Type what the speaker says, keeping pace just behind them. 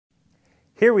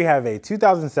Here we have a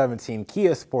 2017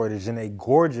 Kia Sportage in a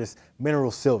gorgeous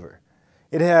mineral silver.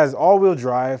 It has all-wheel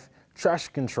drive,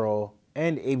 traction control,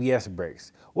 and ABS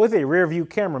brakes, with a rear-view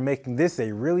camera making this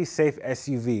a really safe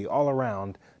SUV all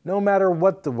around, no matter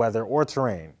what the weather or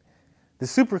terrain. The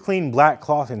super clean black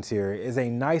cloth interior is a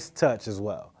nice touch as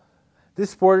well.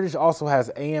 This Sportage also has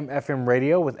AM/FM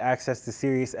radio with access to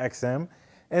Sirius XM,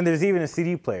 and there's even a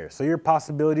CD player, so your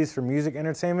possibilities for music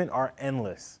entertainment are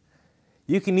endless.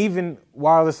 You can even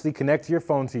wirelessly connect your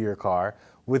phone to your car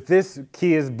with this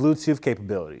Kia's Bluetooth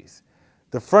capabilities.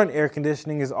 The front air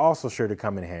conditioning is also sure to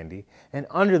come in handy, and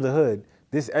under the hood,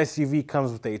 this SUV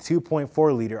comes with a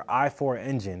 2.4-liter i4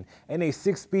 engine and a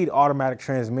 6-speed automatic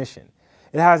transmission.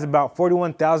 It has about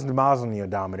 41,000 miles on the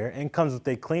odometer and comes with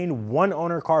a clean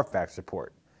one-owner Carfax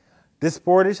report. This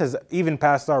Sportage has even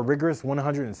passed our rigorous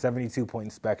 172-point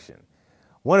inspection.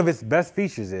 One of its best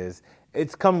features is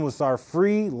it's come with our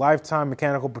free lifetime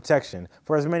mechanical protection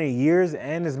for as many years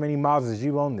and as many miles as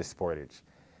you own this Sportage.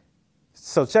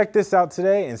 So check this out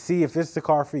today and see if it's the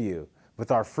car for you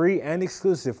with our free and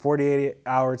exclusive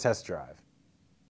 48-hour test drive.